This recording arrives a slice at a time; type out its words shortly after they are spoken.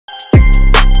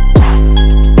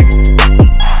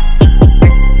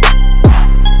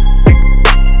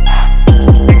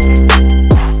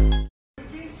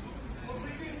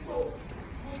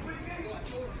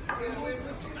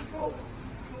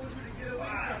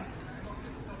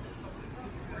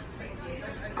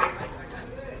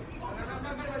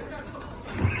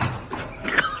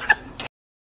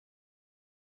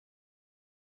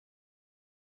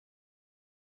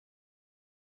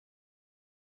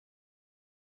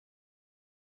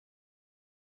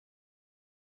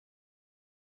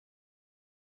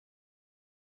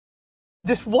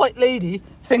This white lady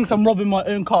thinks I'm robbing my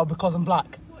own car because I'm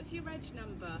black. What's your reg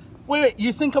number? Wait,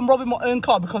 you think I'm robbing my own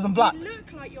car because I'm black? You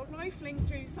look like you're rifling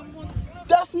through someone's car.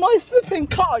 That's my flipping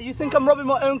car. You think I'm robbing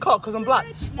my own car because I'm black?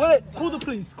 Wait, call the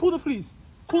police. Call the police.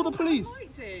 Call the police. I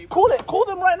might do. Call it. Call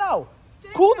them right now.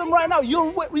 Call them right now.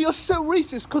 You're so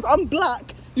racist because I'm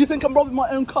black. You think I'm robbing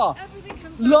my own car? Everything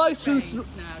comes License now,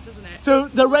 doesn't it? So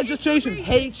the registration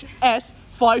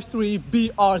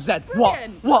HS53BRZ.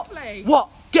 Brilliant, What? lovely. What?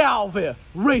 Get out of here,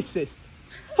 racist.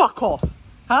 Fuck off.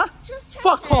 Huh? Just checking.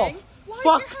 Fuck off. Why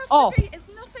Fuck do you have off. to be? It's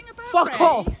nothing about Fuck race.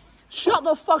 off. Shut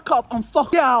the fuck up and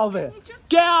fuck get out of here.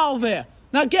 Get out of here.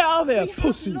 Now get out of here,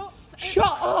 pussy. Shut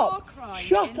up.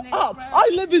 Shut up. I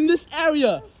live in this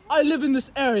area. I live in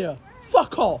this area.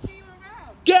 Fuck off.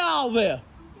 Get out of here.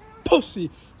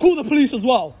 Pussy. Call the police as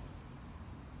well.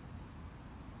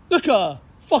 Look at her.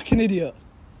 Fucking idiot.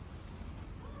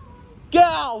 Get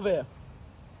out of here.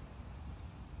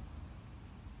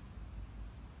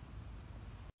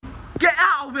 Get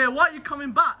out of here. Why are you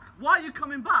coming back? Why are you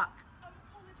coming back?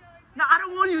 No, I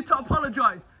don't want you to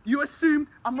apologize. You assumed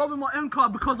I'm robbing my own car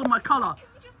because of my color.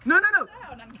 No.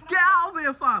 Get out of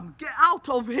here, fam. Get out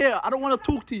of here. I don't want to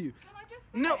talk to you.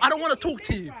 No, I don't want to talk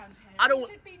to you. I don't.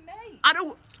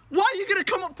 Why are you gonna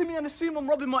come up to me and assume I'm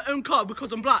robbing my own car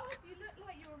because I'm black?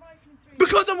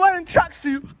 Because I'm wearing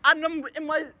tracksuit and I'm in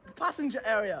my passenger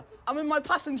area. I'm in my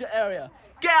passenger area.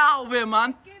 Get out of here,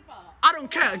 man. I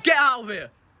don't care. Get out of here.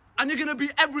 And you're gonna be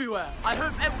everywhere. I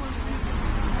hope everyone sees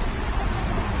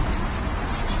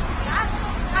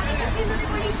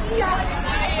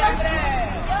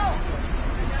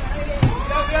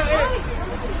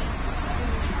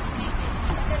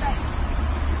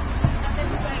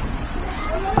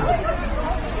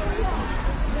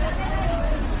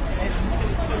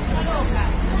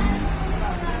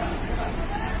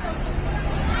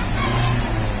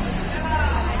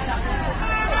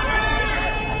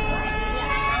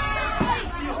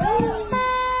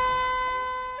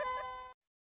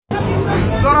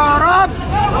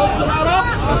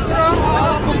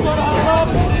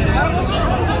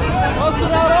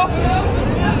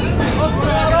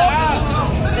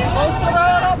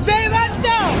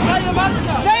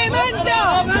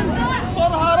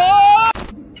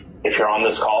If you're on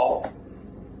this call,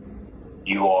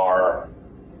 you are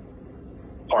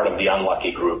part of the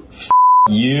unlucky group.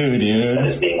 You, dude. That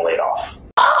is being laid off.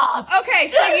 Okay,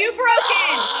 so you broke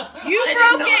in. You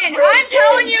broke in. I'm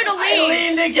telling you to leave. I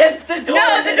leaned against the door.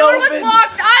 No, the door was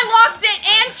locked. I locked it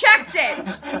and checked it.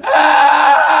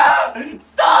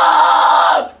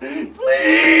 Stop!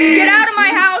 Please! Get out of my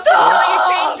house until you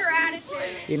change your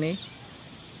attitude. Ini.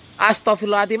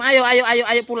 Astagfirullahaladzim.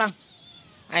 Ayo pulang.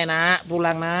 Ayo nak,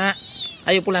 pulang nak.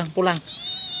 Ayo pulang.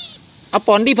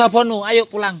 Apon di babonu, ayo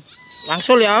pulang.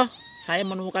 Langsung ya. Saya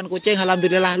menemukan kucing,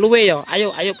 alhamdulillah. Luwe yo.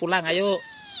 Ayo pulang, ayo.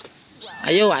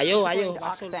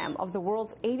 Oxfam of the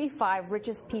world's 85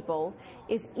 richest people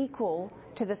is equal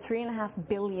to the 3.5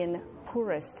 billion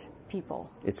poorest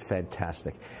people. It's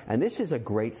fantastic. And this is a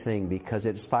great thing because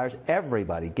it inspires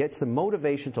everybody, gets the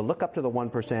motivation to look up to the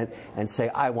 1% and say,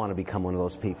 I want to become one of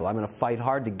those people. I'm going to fight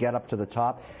hard to get up to the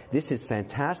top. This is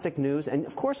fantastic news, and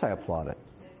of course I applaud it.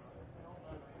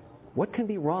 What can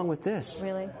be wrong with this?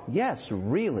 Really? Yes,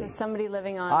 really. So somebody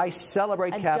living on I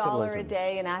celebrate capitalism. $1 a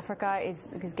day in Africa is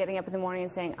getting up in the morning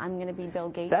and saying, I'm going to be Bill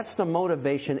Gates. That's the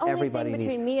motivation everybody needs. Only thing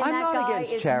between me and I'm that not guy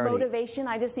against is charity. motivation.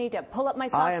 I just need to pull up my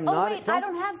socks. I am not. Wait, I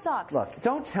don't have socks. Look,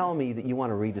 don't tell me that you want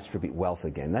to redistribute wealth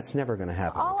again. That's never going to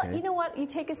happen. Okay? You know what? You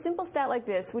take a simple stat like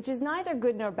this, which is neither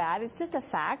good nor bad. It's just a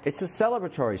fact. It's a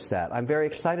celebratory stat. I'm very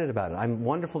excited about it. I'm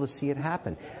wonderful to see it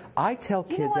happen. I tell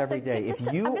kids every day,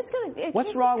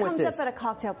 what's wrong with this? Comes up at a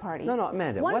cocktail party. No,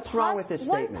 Amanda, what's wrong with this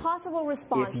statement? One possible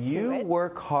response to it. If you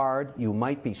work hard, you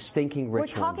might be stinking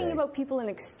rich. We're talking about people in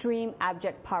extreme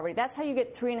abject poverty. That's how you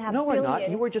get 3.5 billion. No, we're not.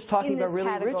 You were just talking about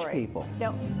really rich people.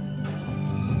 No.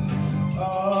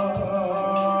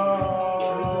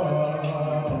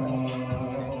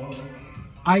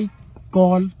 I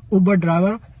call Uber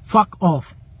driver, fuck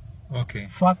off. Okay.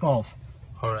 Fuck off.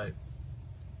 All right.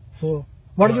 So,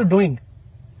 what are you doing?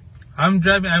 I'm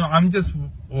driving. I'm just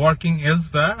working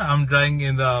elsewhere. I'm driving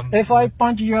in the... If I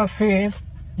punch your face,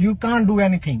 you can't do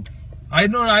anything. I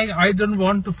know. I don't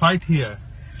want to fight here.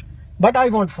 But I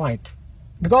won't fight.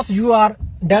 Because you are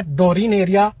that Doreen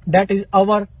area, that is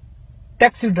our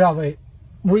taxi driver.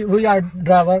 We are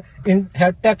driver in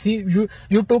her taxi.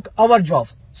 You took our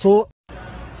jobs. So...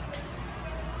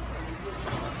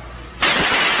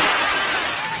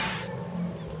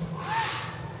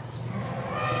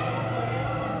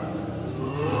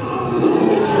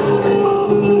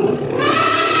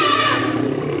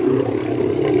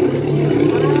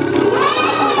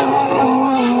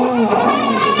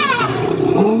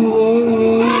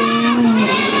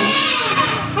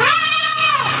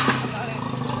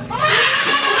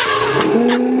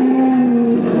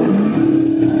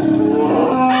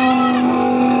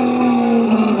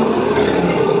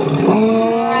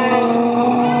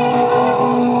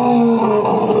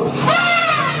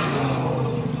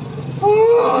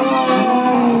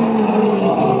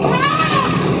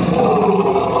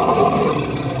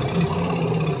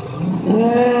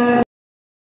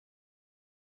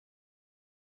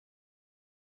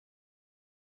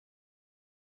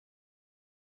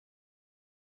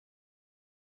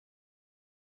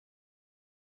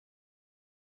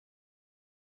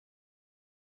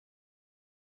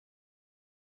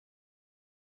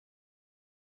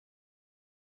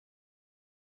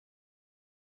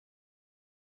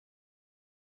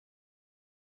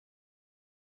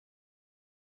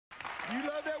 You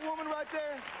love that woman right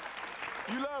there?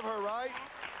 You love her, right?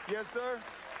 Yes, sir?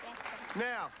 Yes, sir.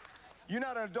 Now, you're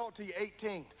not an adult till you're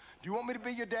 18. Do you want me to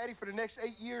be your daddy for the next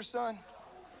 8 years, son?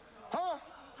 Huh?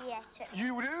 Yes, sir.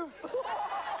 You do?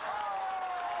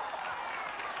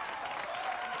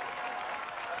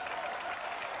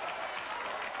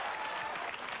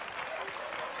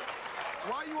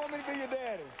 Why you want me to be your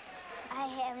daddy? I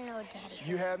have no daddy.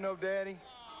 You have no daddy?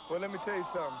 Well, let me tell you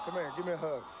something. Come here, give me a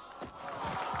hug.